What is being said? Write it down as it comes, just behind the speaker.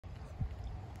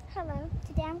Hello,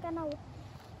 today I'm gonna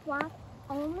walk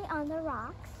only on the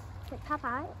rocks with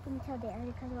Papa until there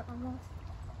because we're almost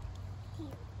here.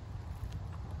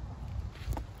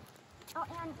 Oh,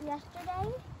 and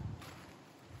yesterday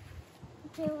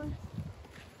there was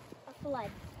a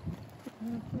flood.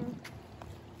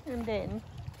 And then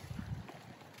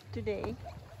today.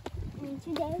 And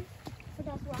today we're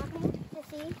just walking to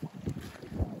see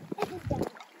if it's done.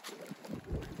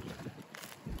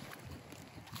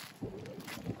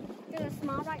 There's a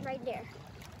small rock right there.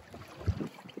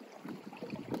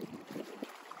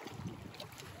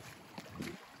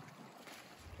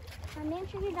 I'm making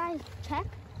sure you guys check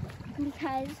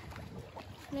because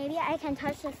maybe I can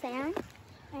touch the sand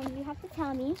and you have to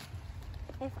tell me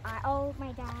if oh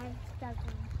my God, stuck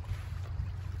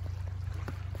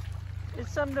in. Is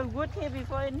some the wood here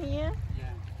before in here?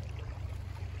 Yeah.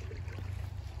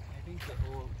 I think the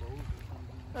old boat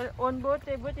or something. On boat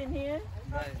they put in here?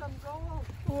 Right.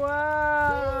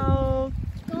 Wow!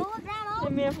 Gold, Grandma?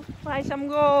 Let me find some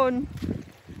gold.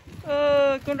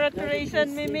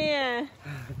 Congratulations, Mimi.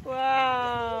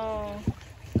 Wow!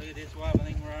 Look at this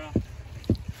wobbling rock.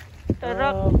 The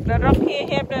rock here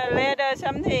have the ladder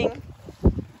something.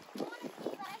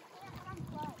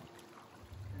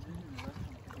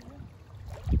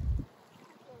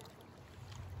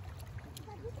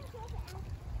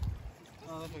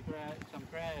 Oh, look at some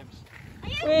crabs.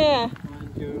 Where?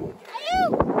 1, 2.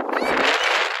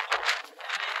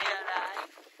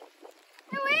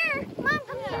 Where? Mom,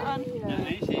 come here. On here. Yeah, I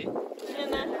see.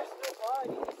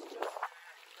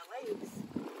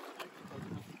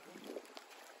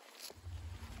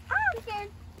 Oh, I'm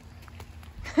scared.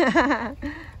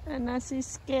 And I see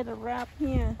scared of wrap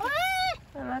here.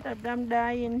 A lot of them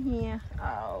die in here.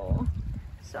 Oh,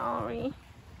 sorry.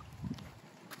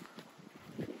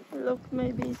 Look,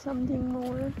 maybe something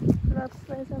more.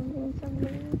 Lobster, something.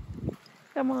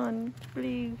 Come on,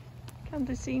 please. Come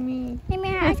to see me. Mimi,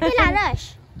 est-ce qu'il a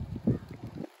rush?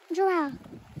 Joel.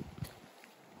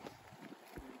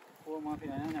 Pour moi, puis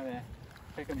là, on avait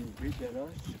fait comme une brique de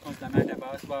roche. Constamment, de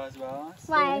basse.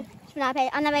 Ouais, je me rappelle.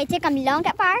 On avait été comme long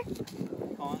quelque part.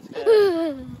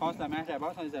 Constamment, à la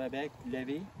base, on les avait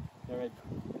levés. Il y avait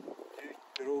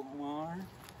 2 gros noirs,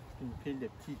 une pile de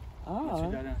petits au-dessus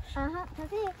de la roche. Ça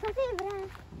c'est vrai.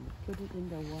 Put it in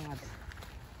the water.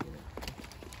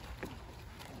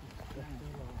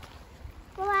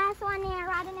 The last one there,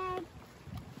 rotten egg.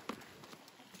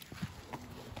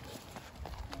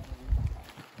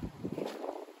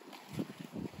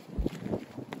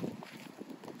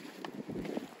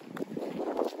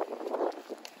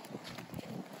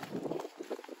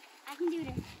 I can do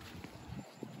this.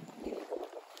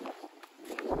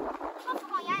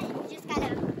 Oh yeah, you just gotta.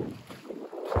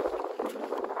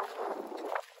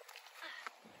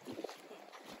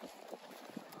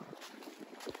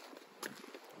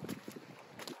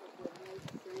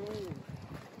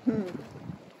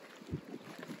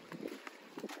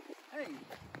 Hey,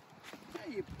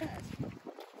 you passed.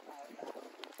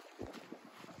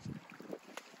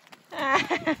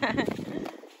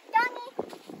 Johnny,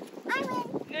 I win.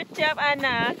 Good job,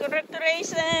 Anna.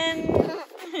 Congratulations.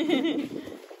 Here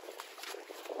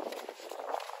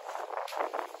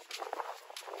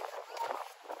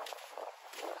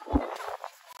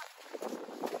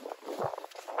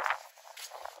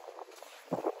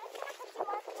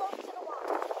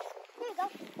you go.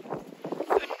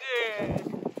 Good girl.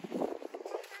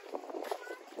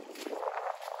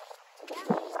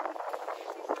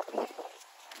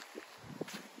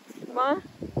 Ma?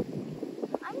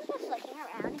 I'm just looking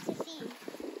around to see.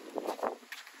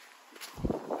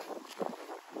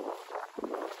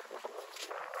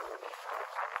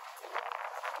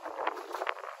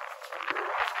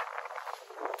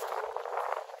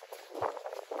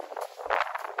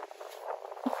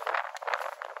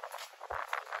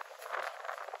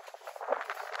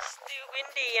 Still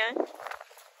windy, huh?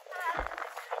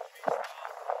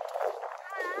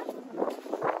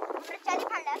 Charlie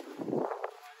Parla.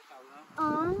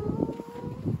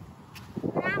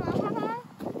 Bravo, Papa.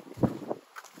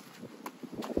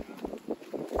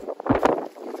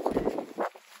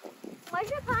 Where's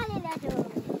your pile in that door?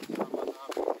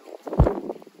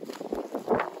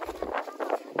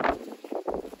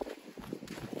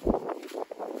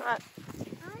 Right.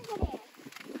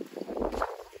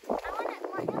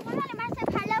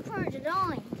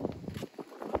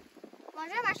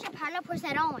 Parla pour sa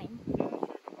rogne.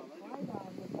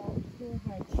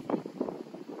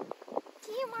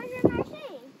 Tiens, moi je vais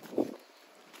marcher.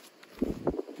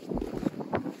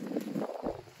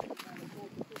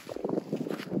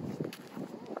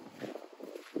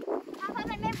 Papa,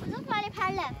 mais vous autres, allez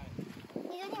parler.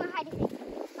 Les autres, ils vont hide.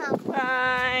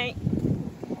 Bye.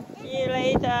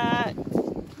 that.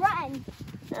 Run.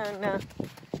 Oh no.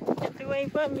 You have to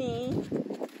wait for me.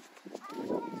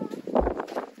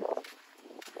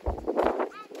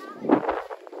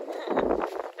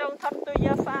 Don't talk to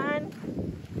your fan.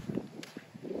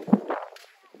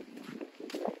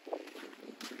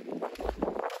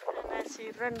 And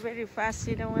she run very fast.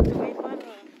 She don't want to wait for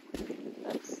me.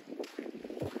 That's...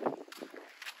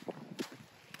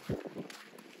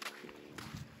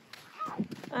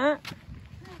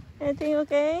 Everything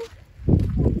okay?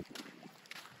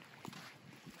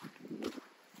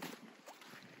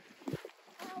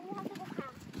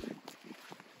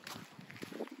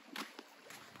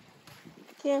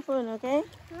 Careful, okay?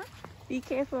 Huh? Be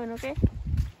careful, okay?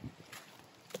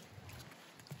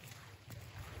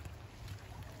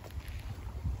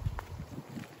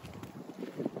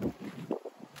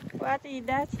 What is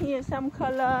that here? Some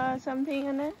color, something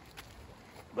on it?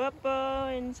 Purple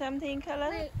and something color?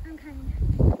 Wait, I'm coming.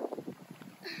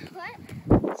 What?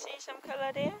 See some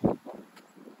color there?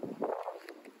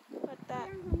 What's that?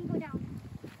 Here, let me go down.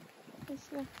 This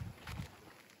one.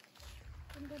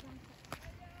 Let me go down.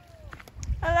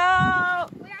 Hello!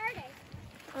 Where are they?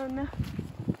 Oh no.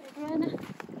 Right there, no.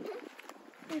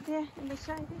 Right there, in the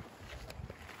side there.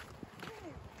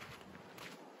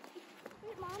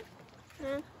 Wait, Mom.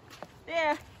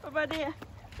 There, Papa there.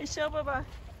 It's show Papa.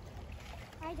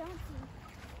 I don't see.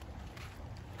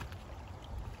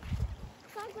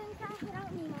 Stop going fast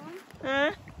without me, Mom.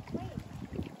 Huh? Wait.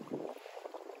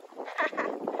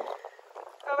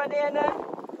 Papa there, no?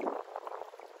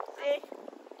 See?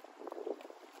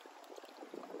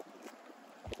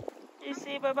 You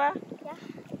see, Papa? Yeah.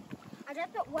 I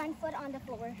just put 1 foot on the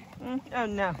floor. Oh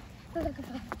no. Run,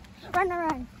 run,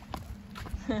 run.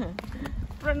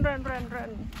 Run, run, run,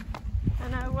 run.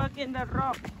 And I walk in the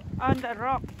rock, on the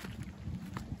rock.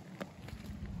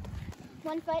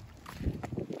 1 foot.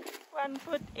 1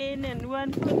 foot in and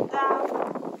 1 foot down.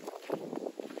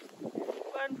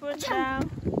 1 foot down.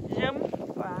 Jump.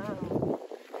 Wow.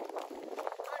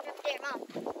 Under there, Mom.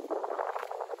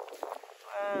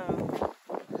 Wow.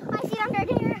 I see it under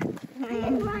there. I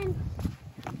can run.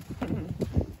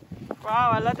 Wow,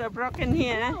 a lot of rock in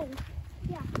here. Oh.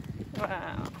 Yeah.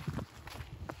 Wow.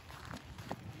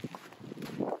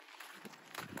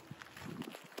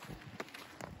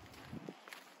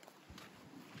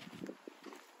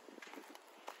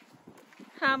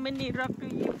 How many rocks do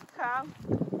you count?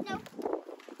 No.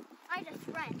 I just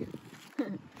ran.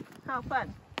 How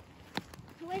fun.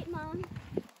 Wait, Mom.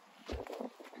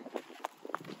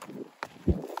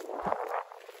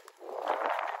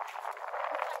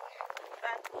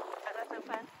 Fun. A lot of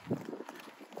fun.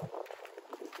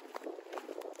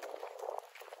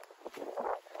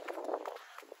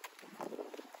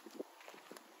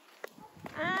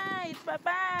 Ah, it's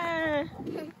Papa.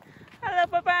 Hello,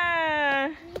 Papa.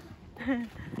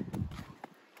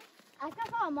 I can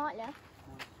follow Mom left.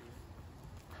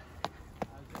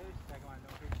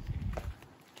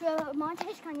 So, Mom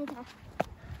takes Kanye.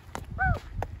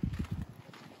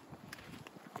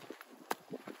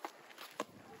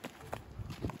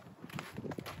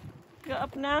 Go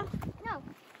up now. No.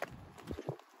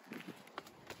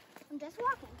 I'm just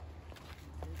walking.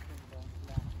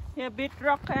 Here, big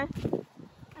rock, huh?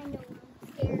 I know. I'm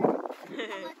scared. I'm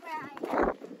like where I am.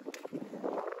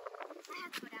 I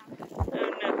have to go down. Oh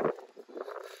no.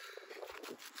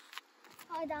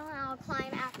 I'll go down and I'll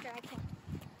climb after I can.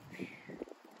 Here?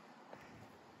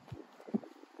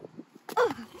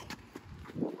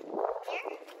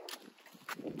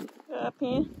 Go up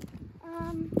here.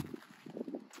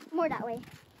 More that way.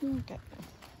 Okay.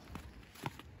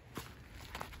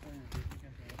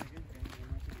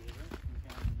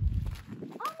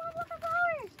 Oh, Mom, look at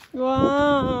flowers.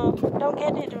 Wow. Don't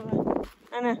get it,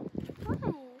 Anna. Why?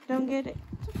 Don't get it.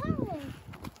 It's flowers.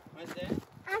 What's that?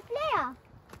 Up there.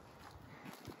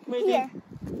 Wait Here.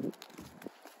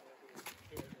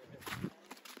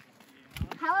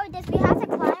 How about this? We have to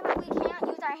climb, but we can't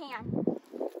use our hand.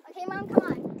 Okay, Mom, come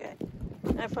on. Okay.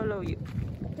 I follow you.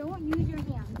 Don't use your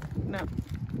hands. No.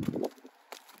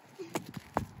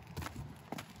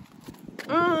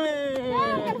 No,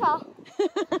 I'm gonna fall.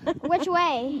 Which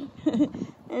way?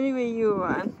 Anyway, you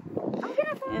want. I'm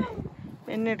gonna fall.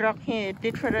 And the rock here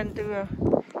different to go.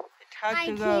 It's hard I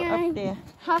to go can't. up there.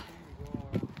 Huh?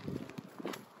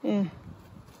 Yeah.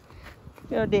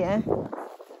 Go there.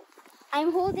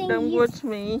 I'm holding Don't these. watch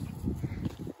me.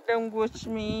 Don't watch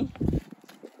me.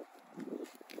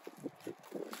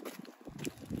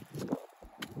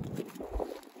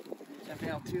 Something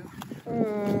else too.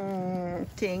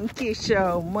 Thank you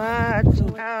so much.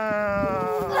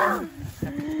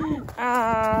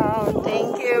 Oh,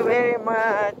 thank you very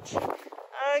much.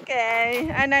 Okay,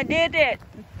 and I did it.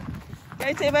 Can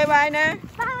you say bye-bye now?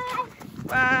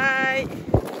 Bye.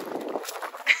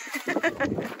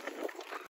 Bye.